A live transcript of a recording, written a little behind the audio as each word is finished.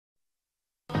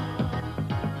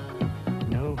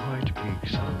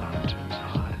peaks on mountains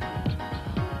high.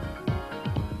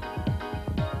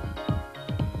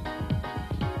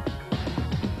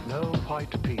 No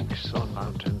white peaks on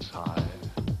mountains high,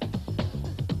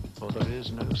 for there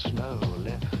is no snow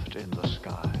left in the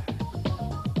sky.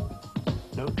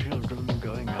 No children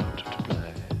going out to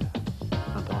play,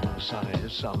 and on a sunny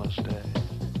summer's day.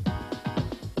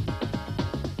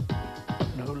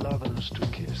 No lovers to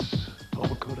kiss or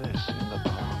caress in the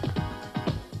park.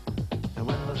 And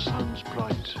when the sun's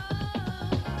bright,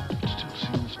 it still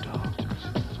seems dark.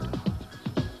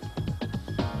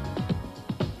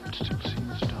 It still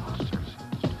seems dark.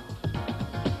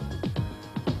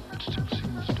 It still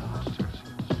seems dark.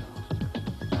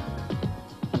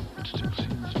 It still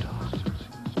seems dark.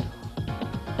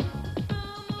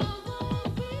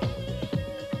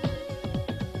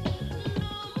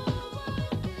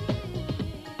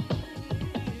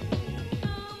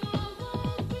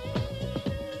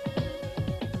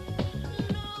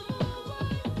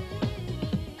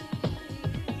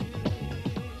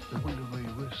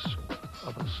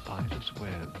 Of a spider's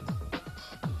web,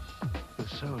 the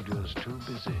soldiers too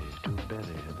busy to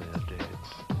bury their dead.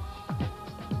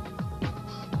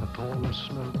 Upon the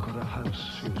smoke of a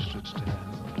house used to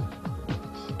stand,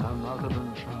 our mother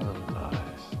and child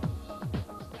lie,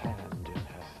 hand in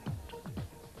hand.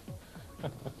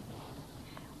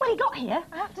 Well, he got here,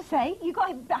 I have to say.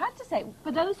 I have to say,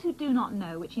 for those who do not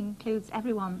know, which includes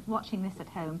everyone watching this at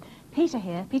home, Peter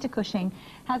here, Peter Cushing,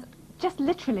 has just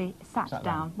literally sat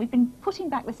down. We've been putting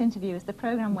back this interview as the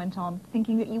programme went on,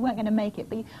 thinking that you weren't going to make it,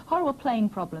 but horrible plane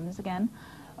problems again.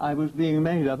 I was being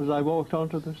made up as I walked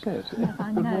onto the set. Yes,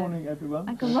 I know. Good morning,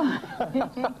 everyone. Good morning.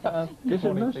 It's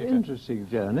a most interesting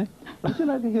journey. Would you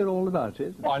like to hear all about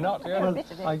it? Why not? Yeah. Well,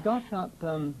 I got up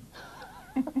about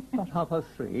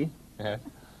 3:30. Yes.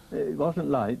 It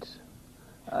wasn't light.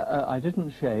 I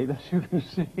didn't shave, as you can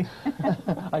see.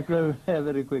 I grow hair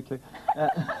very quickly.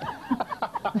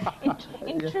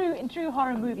 In true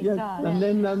horror movie yes, style. and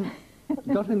then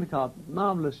got in the car,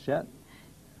 marvellous chap,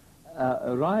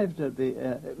 arrived at the,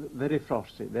 very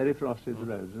frosty the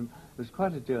roads, and it was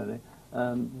quite a journey.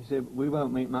 He said, we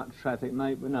won't meet much traffic,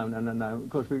 mate. No. Of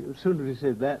course, as soon as he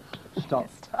said that,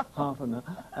 stopped half an hour,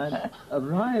 and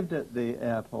arrived at the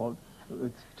airport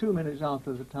 2 minutes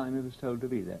after the time he was told to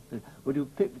be there. Would you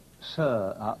pick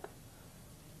Sir up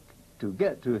to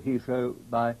get to Heathrow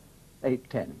by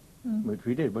 8:10? Which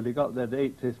we did. Well, he got there at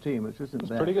 8:15, which isn't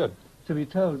bad. Pretty good. To be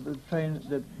told the train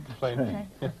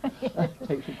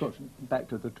takes, of course, back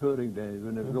to the touring days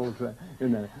when it was all,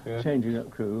 changing up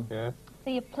crew. Yeah. So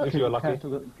you If you were lucky.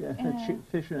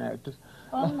 Fish and actors.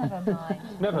 Well, never mind.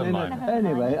 Never mind.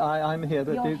 Anyway, I'm here,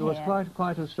 but You're it was here.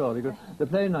 quite a story. Because the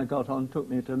plane I got on took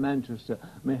me to Manchester.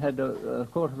 We had a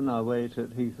quarter of an hour wait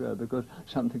at Heathrow because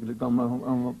something had gone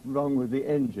wrong with the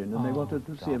engine, and they wanted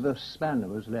to see if a spanner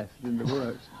was left in the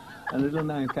works. And the little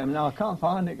man came, no, I can't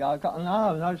find it.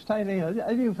 No, it's staying here.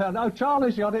 Have you found it? Oh,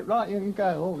 Charlie's got it, right, you can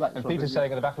go. All that And sort Peter's of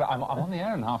saying at the back of it, I'm on the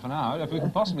air in half an hour. If we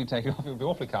could possibly take it off, it would be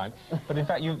awfully kind. But in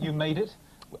fact, you made it.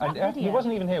 And he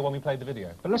wasn't even here when we played the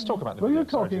video. But let's talk about the Were video. you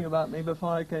talking about me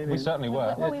before I came in? We certainly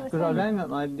were. Well, we were Because I saying- rang up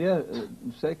my dear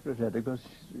secretary because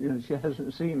she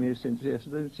hasn't seen me since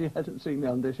yesterday. She hasn't seen me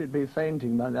on this. She'd be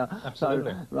fainting by now.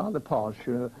 Absolutely. So, rather posh,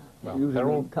 Well, usually they're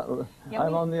all...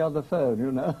 I'm on the other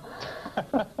phone,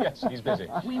 Yes, he's busy.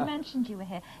 We mentioned you were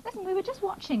here. Listen, we were just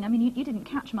watching. I mean, you didn't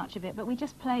catch much of it, but we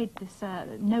just played this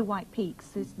No White Peaks,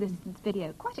 this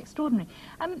video. Quite extraordinary.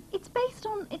 It's based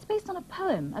on a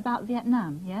poem about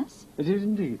Vietnam. Yes. It is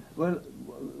indeed. Well,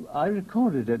 I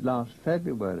recorded it last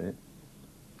February,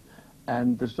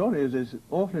 and the story is this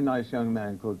awfully nice young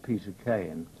man called Peter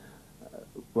Kane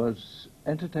was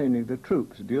entertaining the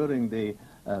troops during the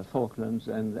Falklands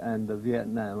and the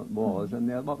Vietnam Wars and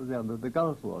what was the other, the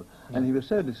Gulf War. And he was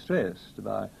so distressed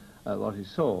by what he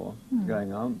saw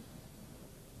going on.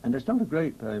 And it's not a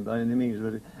great poem by any means,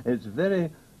 but it's very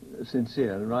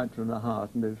sincere and right from the heart.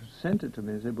 And they've sent it to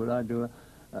me and said, would I do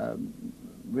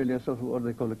really a sort of what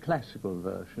they call a classical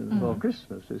version for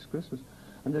Christmas, this Christmas.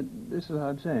 And this is what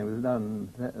I'm saying, it was done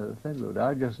February.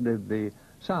 I just did the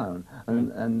sound,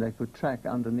 and they could track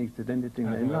underneath it anything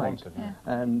they liked.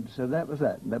 And so that was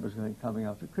that. That was coming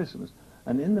after Christmas.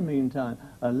 And in the meantime,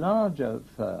 a larger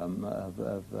firm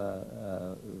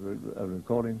a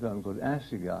recording firm called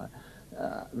Assegai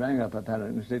rang up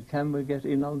apparently and said, can we get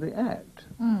in on the act?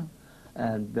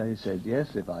 And they said,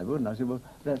 yes, if I would. And I said, well,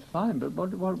 that's fine, but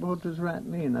what does rat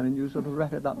mean? I mean, you sort of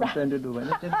rat it up and send it away.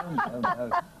 And I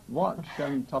said, watch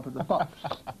on top of the pops.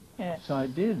 So I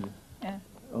did.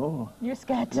 Oh. You're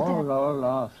scared to One of death. our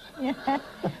laughs. Yeah.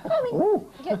 I mean, Oh.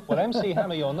 yeah. Well, MC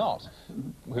Hammer, you're not,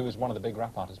 who is one of the big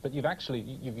rap artists, but you've actually,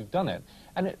 you've done it.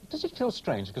 And does it feel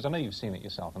strange, because I know you've seen it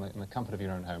yourself in the comfort of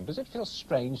your own home, does it feel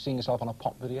strange seeing yourself on a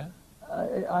pop video?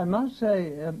 I must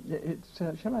say, it's,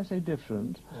 shall I say,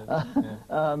 different.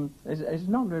 It's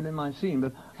not really my scene,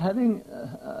 but having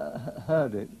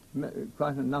heard it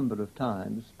quite a number of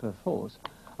times, perforce,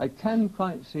 I can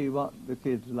quite see what the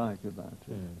kids like about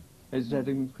it. It's that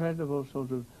incredible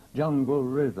sort of jungle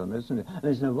rhythm, isn't it? And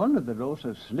it's no wonder they're all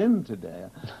so slim today.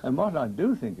 And what I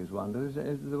do think is wonderful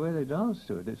is the way they dance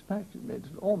to it. It's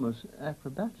almost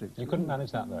acrobatic. You couldn't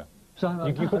manage that, though. So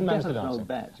You couldn't manage the dancing.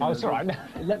 Oh, it's all right.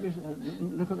 Let me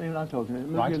look at me when I'm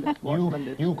talking. Right.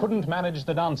 You couldn't manage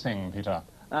the dancing, Peter.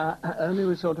 Only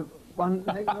with sort of one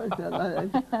leg.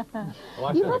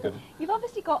 You've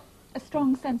obviously got a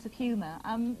strong sense of humour.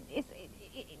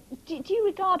 Do you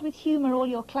regard with humour all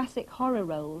your classic horror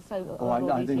roles over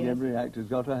all I these think years? every actor's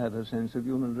got to have a sense of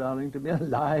humour, darling, to be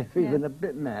alive, even a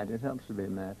bit mad. It helps to be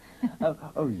mad.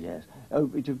 Oh, yes. Oh,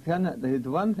 but you cannot... The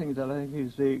one thing that I think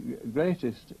is the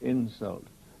greatest insult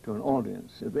to an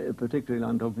audience, particularly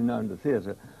I'm talking now in the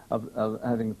theatre, of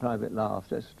having a private laugh.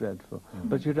 That's dreadful.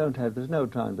 But you don't have... There's no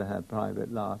time to have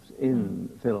private laughs in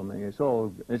filming. It's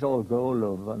all go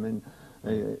love. I mean...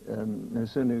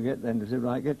 as soon as you get there, you say,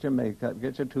 right, get your makeup,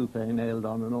 get your toupee nailed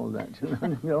on and all that.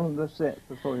 You're on the set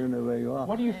before you know where you are.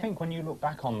 What do you think when you look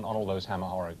back on all those Hammer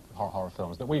horror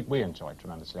films that we enjoyed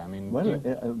tremendously? I mean, well,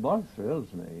 what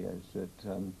thrills me is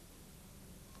that,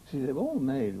 see, they've all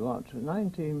made, what,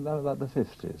 about the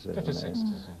 50s. 50s,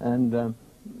 60s. And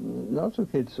lots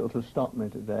of kids sort of stop me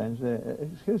today and say,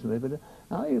 excuse me, but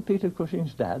are you Peter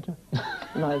Cushing's dad?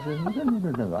 And I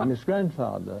said, no, I'm his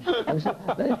grandfather. And so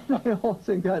they all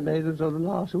think I made them sort of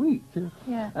last week.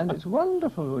 Yeah. And it's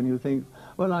wonderful when you think,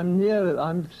 well,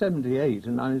 I'm 78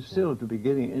 and I'm still to be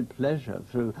getting in pleasure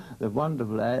through the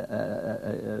wonderful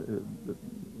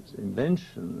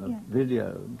invention of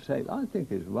video and tape. I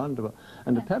think it's wonderful.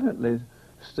 And apparently,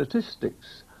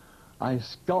 statistics, I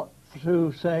got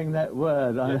through saying that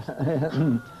word.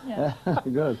 Yes.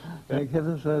 Good. Thank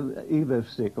heavens for Evo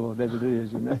stick or whatever it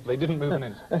is, you know. They didn't move an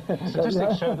inch.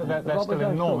 Statistics show that they're still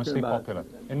enormously popular.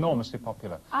 Enormously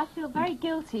popular. I feel very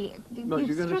guilty. What, You've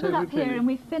you're gonna struggled say up here and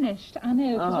we've finished. I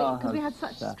know, because we had how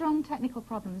such sad. strong technical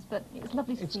problems, but it was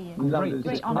lovely to see you. Lovely. It's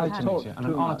Great honour great to to have meet you. you, and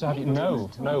an honour to have you.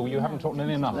 No, you haven't talked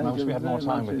nearly enough, and I wish we had more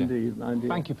time with you. Indeed, my dear.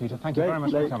 Thank you, Peter. Thank you very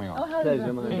much for coming Oh, on. how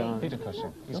Pleasure, my darling. Peter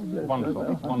Cushing. He's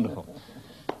wonderful, wonderful.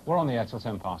 We're on the air till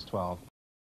 12:10.